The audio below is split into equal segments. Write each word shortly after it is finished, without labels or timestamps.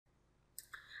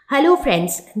Hello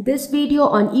friends, this video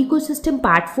on ecosystem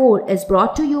part 4 is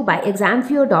brought to you by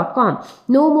examfear.com.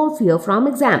 No more fear from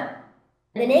exam.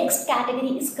 The next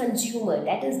category is consumer,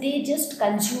 that is they just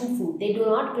consume food. They do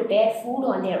not prepare food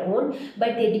on their own,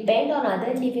 but they depend on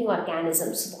other living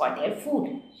organisms for their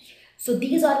food. So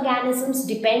these organisms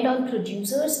depend on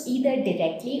producers either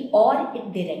directly or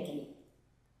indirectly.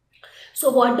 So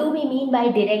what do we mean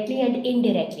by directly and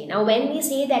indirectly? Now when we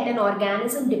say that an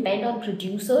organism depends on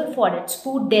producer for its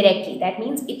food directly, that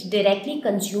means it directly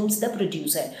consumes the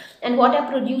producer. And what are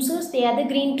producers? They are the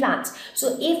green plants.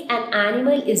 So if an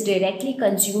animal is directly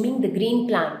consuming the green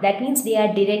plant, that means they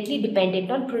are directly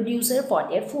dependent on producer for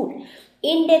their food.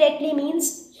 Indirectly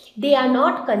means they are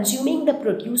not consuming the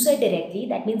producer directly,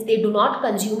 that means they do not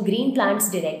consume green plants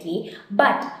directly,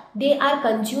 but they are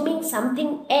consuming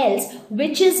something else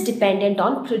which is dependent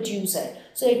on producer.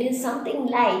 So it is something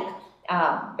like,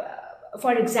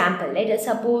 for example, let us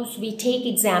suppose we take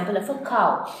example of a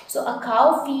cow. So a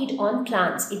cow feeds on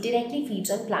plants, it directly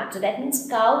feeds on plants. So that means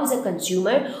cow is a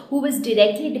consumer who is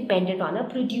directly dependent on a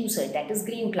producer, that is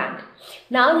green plant.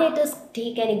 Now let us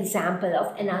take an example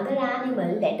of another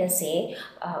animal, let us say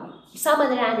some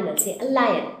other animal, say a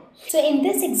lion. So in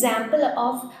this example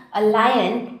of a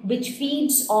lion which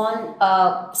feeds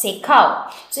on say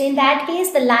cow, so in that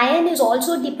case the lion is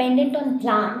also dependent on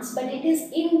plants, but it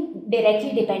is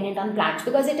indirectly dependent on plants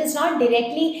because it is not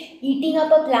directly eating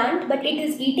up a plant, but it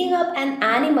is eating up an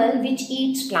animal which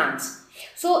eats plants.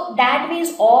 So that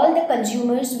means all the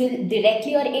consumers will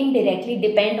directly or indirectly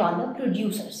depend on the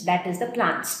producers, that is the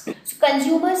plants. So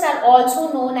consumers are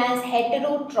also known as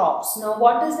heterotrophs. Now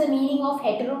what is the meaning of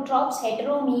heterotrophs?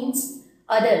 Hetero means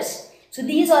others. So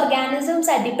these organisms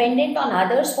are dependent on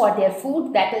others for their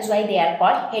food, that is why they are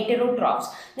called heterotrophs.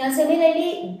 Now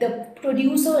similarly, the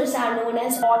producers are known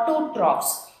as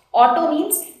autotrophs. Auto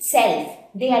means self.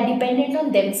 They are dependent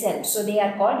on themselves, so they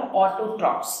are called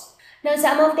autotrophs. Now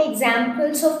some of the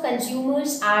examples of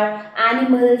consumers are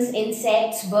animals,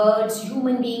 insects, birds,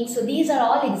 human beings. So these are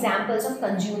all examples of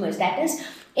consumers. That is,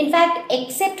 in fact,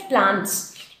 except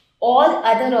plants, all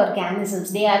other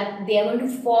organisms, they are going to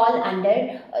fall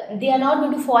under, they are not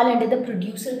going to fall under the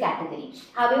producer category.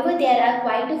 However, there are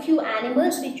quite a few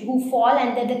animals who fall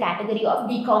under the category of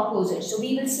decomposers. So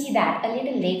we will see that a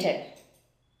little later.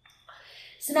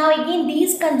 So now again,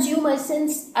 these consumers,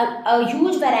 since a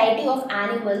huge variety of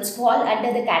animals fall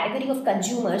under the category of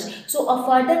consumers, so a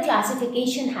further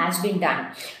classification has been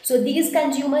done. So these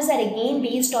consumers are again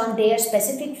based on their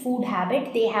specific food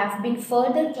habit. They have been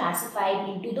further classified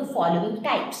into the following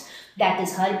types, that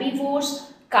is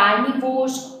herbivores,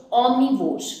 carnivores,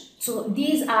 omnivores. So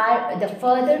these are the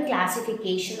further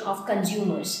classification of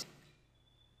consumers.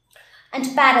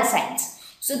 And parasites.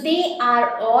 So they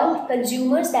are all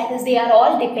consumers, that is they are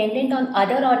all dependent on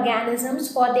other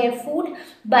organisms for their food,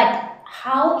 but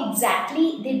how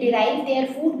exactly they derive their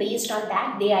food, based on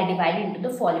that they are divided into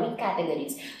the following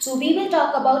categories. So we will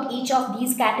talk about each of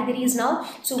these categories now.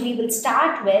 So we will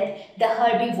start with the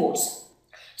herbivores.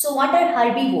 So what are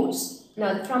herbivores?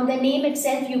 Now from the name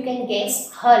itself you can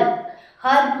guess herb.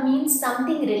 Herb means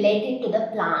something related to the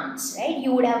plants, right?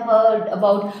 You would have heard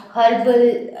about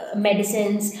herbal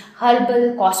medicines,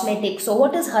 herbal cosmetics. So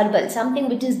what is herbal? Something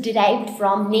which is derived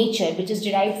from nature, which is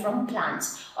derived from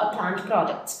plants or plant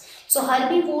products. So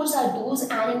herbivores are those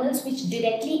animals which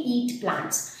directly eat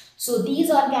plants. So these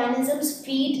organisms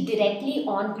feed directly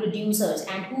on producers,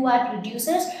 and who are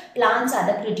producers? Plants are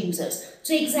the producers.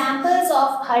 So examples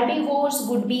of herbivores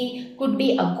could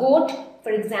be a goat. For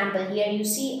example, here you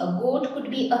see a goat could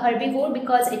be a herbivore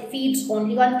because it feeds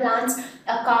only on plants.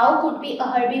 A cow could be a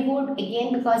herbivore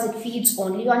again because it feeds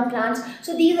only on plants.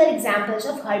 So these are examples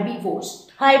of herbivores.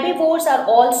 Herbivores are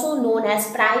also known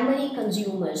as primary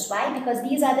consumers. Why? Because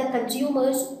these are the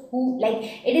consumers who, like,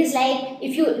 it is like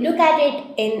if you look at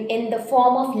it in the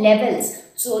form of levels.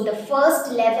 So the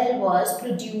first level was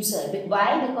producer.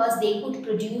 Why? Because they could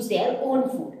produce their own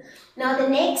food. Now the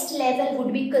next level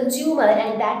would be consumer,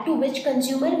 and that to which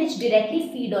consumer? Which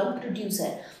directly feed on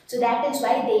producer. So that is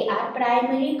why they are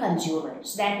primary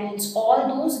consumers. That means all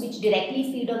those which directly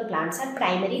feed on plants are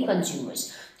primary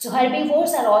consumers. So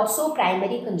herbivores are also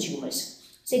primary consumers.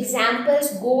 So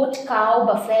examples: goat, cow,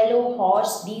 buffalo,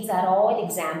 horse. These are all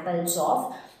examples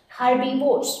of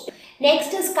herbivores.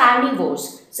 Next is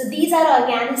carnivores. So these are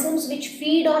organisms which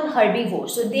feed on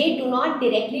herbivores. So they do not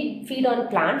directly feed on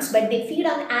plants, but they feed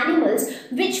on animals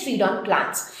which feed on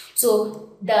plants. So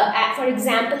for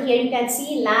example, here you can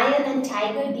see lion and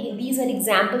tiger. These are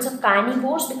examples of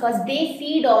carnivores because they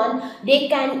feed on, they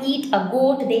can eat a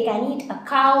goat, they can eat a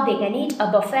cow, they can eat a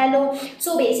buffalo.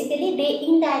 So basically they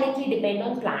indirectly depend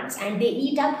on plants and they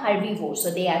eat up herbivores.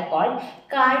 So they are called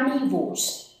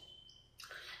carnivores.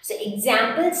 So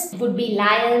examples would be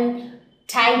lion,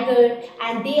 tiger,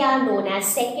 and they are known as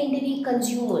secondary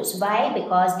consumers. Why?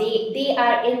 Because they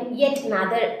are in yet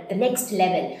another, the next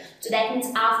level. So that means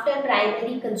after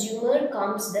primary consumer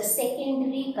comes the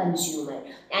secondary consumer,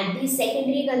 and this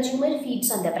secondary consumer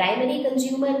feeds on the primary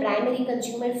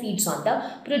consumer feeds on the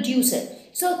producer.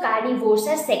 So carnivores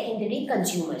are secondary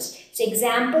consumers. So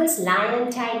examples,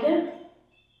 lion, tiger.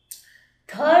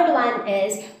 Third one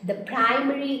is the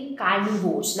primary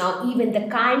carnivores. Now even the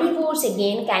carnivores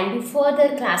again can be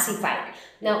further classified.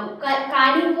 Now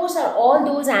carnivores are all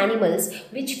those animals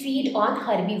which feed on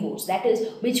herbivores, that is,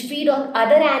 which feed on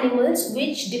other animals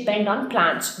which depend on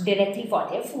plants directly for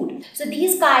their food. So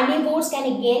these carnivores can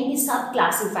again be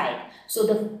subclassified. So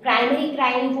the primary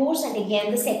carnivores and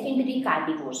again the secondary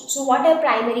carnivores. So what are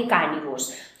primary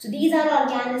carnivores? So these are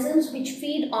organisms which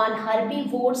feed on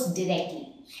herbivores directly.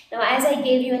 Now, as I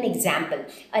gave you an example,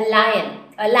 a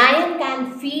lion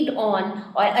can feed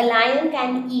on, or a lion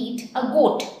can eat a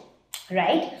goat,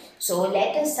 right? So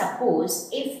let us suppose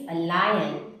if a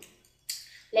lion,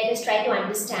 let us try to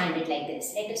understand it like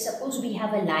this. Let us suppose we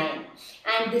have a lion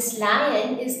and this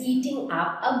lion is eating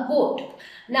up a goat.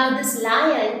 Now this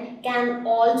lion can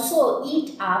also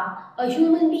eat up a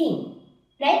human being.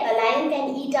 Right? A lion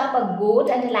can eat up a goat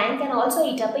and a lion can also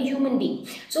eat up a human being.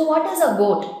 So what is a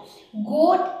goat?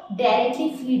 Goat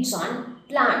directly feeds on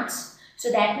plants. So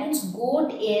that means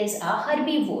goat is a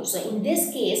herbivore. So in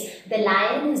this case, the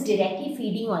lion is directly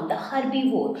feeding on the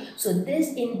herbivore. So in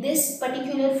this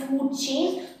particular food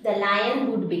chain, the lion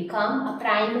would become a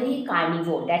primary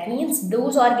carnivore. That means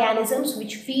those organisms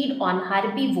which feed on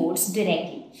herbivores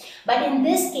directly. But in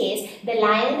this case, the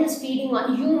lion is feeding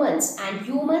on humans, and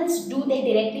humans, do they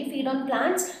directly feed on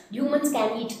plants? Humans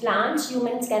can eat plants,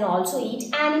 humans can also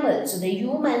eat animals. So the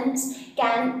humans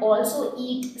can also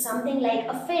eat something like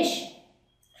a fish,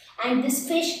 and this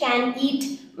fish can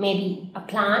eat maybe a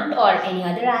plant or any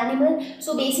other animal.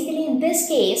 So basically in this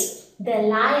case, the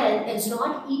lion is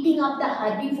not eating up the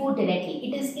herbivore directly.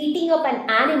 It is eating up an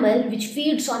animal which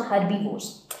feeds on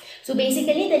herbivores. So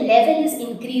basically the level is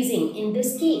increasing in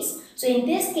this case. So in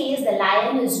this case, the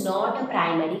lion is not a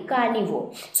primary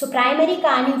carnivore. So primary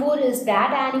carnivore is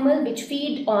that animal which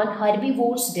feed on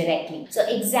herbivores directly. So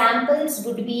examples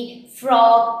would be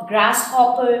frog,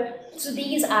 grasshopper. So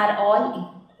these are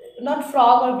all, not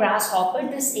frog or grasshopper,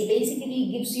 this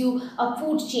basically gives you a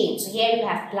food chain. So here you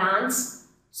have plants.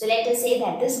 So let us say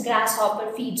that this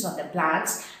grasshopper feeds on the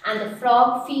plants and the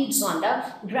frog feeds on the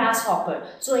grasshopper.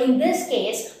 So in this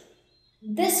case,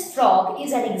 this frog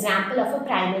is an example of a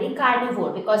primary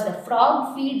carnivore because the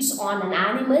frog feeds on an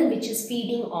animal which is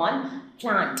feeding on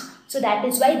plant. So that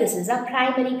is why this is a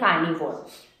primary carnivore.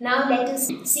 Now let us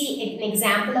see an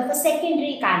example of a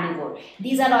secondary carnivore.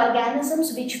 These are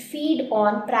organisms which feed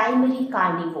on primary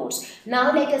carnivores.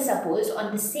 Now let us suppose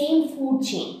on the same food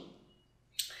chain,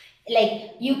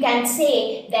 like you can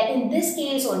say that in this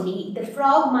case only the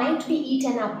frog might be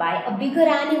eaten up by a bigger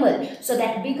animal. So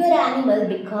that bigger animal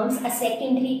becomes a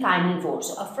secondary carnivore.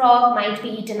 So a frog might be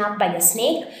eaten up by a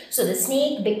snake. So the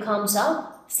snake becomes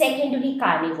a secondary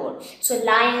carnivore. So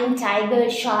lion, tiger,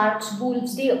 sharks,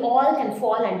 wolves, they all can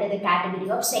fall under the category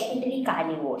of secondary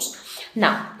carnivores.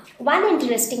 Now, one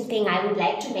interesting thing I would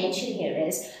like to mention here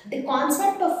is the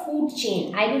concept of food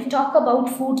chain. I will talk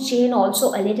about food chain also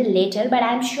a little later, but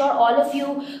I am sure all of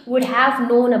you would have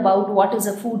known about what is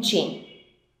a food chain.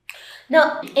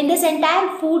 Now, in this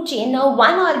entire food chain, now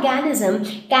one organism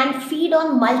can feed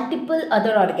on multiple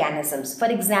other organisms. For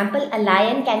example, a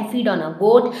lion can feed on a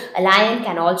goat, a lion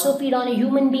can also feed on a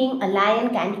human being, a lion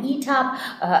can eat up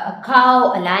a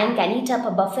cow, a lion can eat up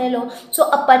a buffalo. So,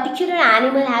 a particular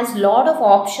animal has a lot of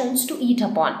options to eat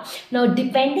upon. Now,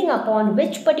 depending upon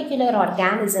which particular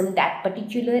organism that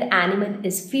particular animal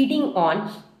is feeding on,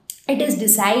 it is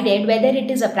decided whether it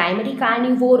is a primary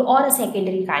carnivore or a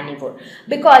secondary carnivore.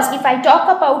 Because if I talk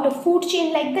about a food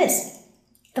chain like this,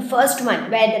 the first one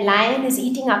where the lion is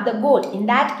eating up the goat, in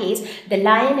that case the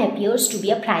lion appears to be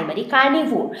a primary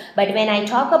carnivore. But when I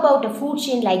talk about a food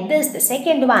chain like this, the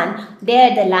second one,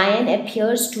 there the lion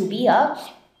appears to be a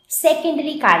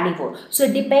secondary carnivore.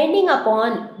 So depending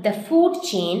upon the food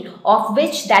chain of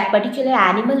which that particular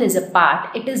animal is a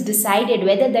part, it is decided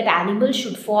whether that animal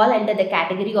should fall under the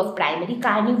category of primary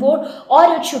carnivore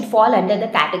or it should fall under the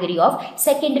category of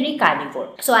secondary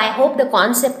carnivore. So I hope the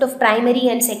concept of primary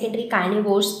and secondary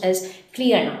carnivores is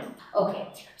clear now. Okay,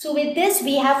 so with this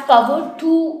we have covered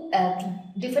two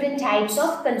different types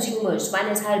of consumers. One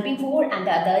is herbivore and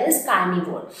the other is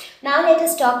carnivore. Now let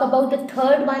us talk about the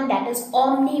third one, that is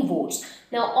omnivores.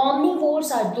 Now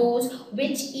omnivores are those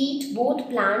which eat both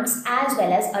plants as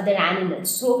well as other animals.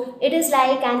 So it is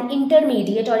like an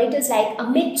intermediate, or it is like a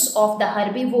mix of the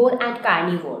herbivore and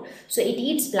carnivore. So it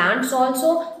eats plants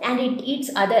also and it eats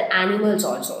other animals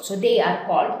also. So they are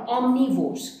called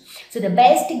omnivores. So the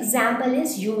best example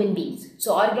is human beings.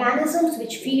 So organisms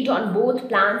which feed on both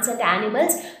plants and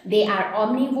animals, they are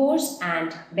omnivores,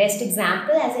 and best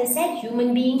example, as I said,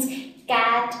 human beings,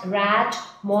 cat, rat,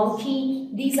 monkey,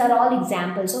 these are all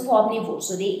examples of omnivores.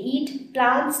 So they eat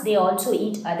plants, they also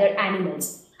eat other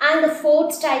animals. And the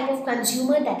fourth type of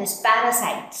consumer, that is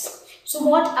parasites. So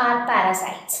what are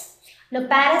parasites? Now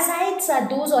parasites are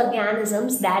those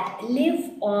organisms that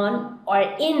live on or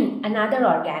in another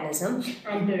organism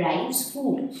and derives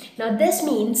food. Now this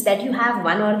means that you have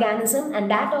one organism and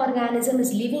that organism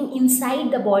is living inside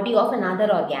the body of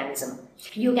another organism.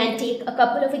 You can take a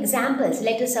couple of examples.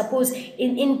 Let us suppose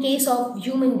in case of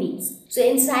human beings. So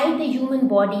inside the human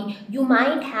body, you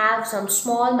might have some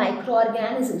small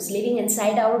microorganisms living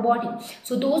inside our body.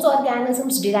 So those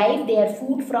organisms derive their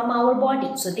food from our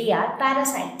body. So they are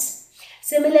parasites.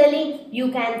 Similarly,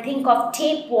 you can think of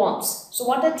tapeworms. So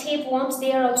what are tapeworms?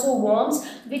 They are also worms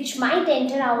which might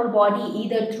enter our body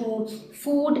either through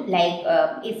food, like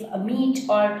if a meat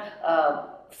or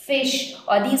fish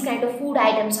or these kind of food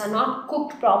items are not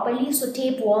cooked properly, so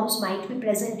tapeworms might be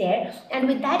present there, and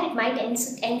with that it might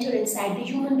enter inside the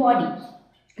human body.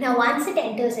 Now once it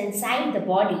enters inside the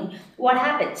body, what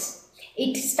happens?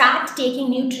 It starts taking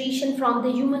nutrition from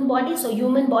the human body, so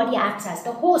human body acts as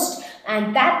the host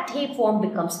and that tapeworm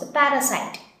becomes the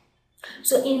parasite.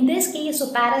 So in this case,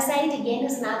 so parasite again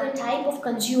is another type of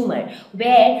consumer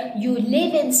where you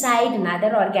live inside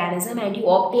another organism and you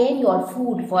obtain your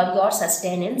food for your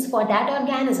sustenance for that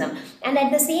organism, and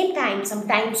at the same time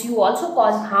sometimes you also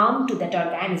cause harm to that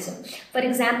organism. For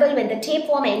example, when the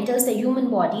tapeworm enters the human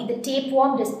body, the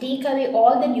tapeworm just take away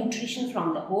all the nutrition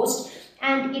from the host,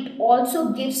 and it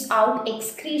also gives out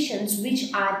excretions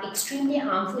which are extremely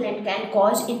harmful and can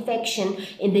cause infection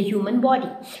in the human body.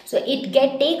 So it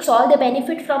takes all the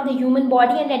benefit from the human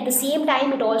body and at the same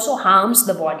time it also harms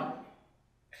the body.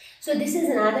 So this is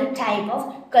another type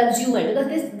of consumer,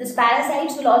 because this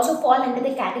parasites will also fall under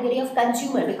the category of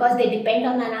consumer because they depend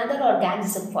on another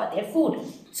organism for their food.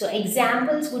 So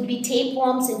examples would be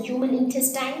tapeworms in human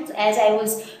intestines, as I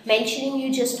was mentioning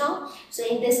you just now. So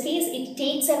in this case, it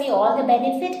takes away all the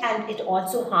benefit and it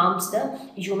also harms the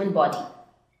human body.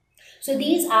 So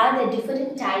these are the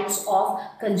different types of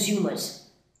consumers.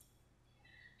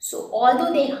 So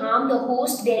although they harm the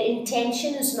host, their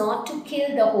intention is not to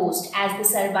kill the host as they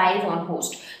survive on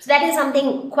host. So that is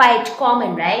something quite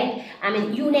common, right? I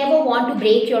mean, you never want to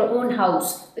break your own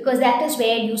house because that is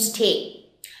where you stay.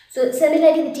 So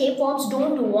similarly, the tapeworms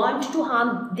don't want to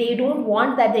harm, they don't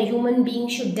want that the human being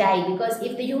should die, because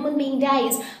if the human being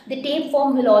dies, the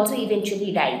tapeworm will also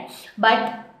eventually die.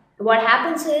 But what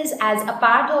happens is, as a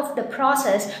part of the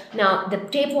process, now the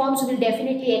tapeworms will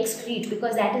definitely excrete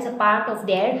because that is a part of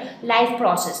their life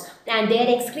process, and their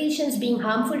excretions being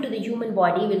harmful to the human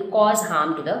body will cause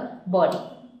harm to the body.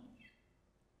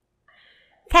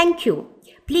 Thank you.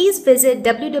 Please visit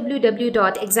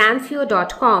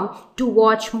www.examfear.com to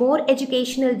watch more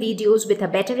educational videos with a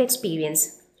better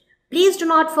experience. Please do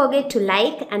not forget to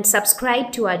like and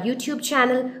subscribe to our YouTube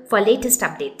channel for latest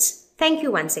updates. Thank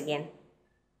you once again.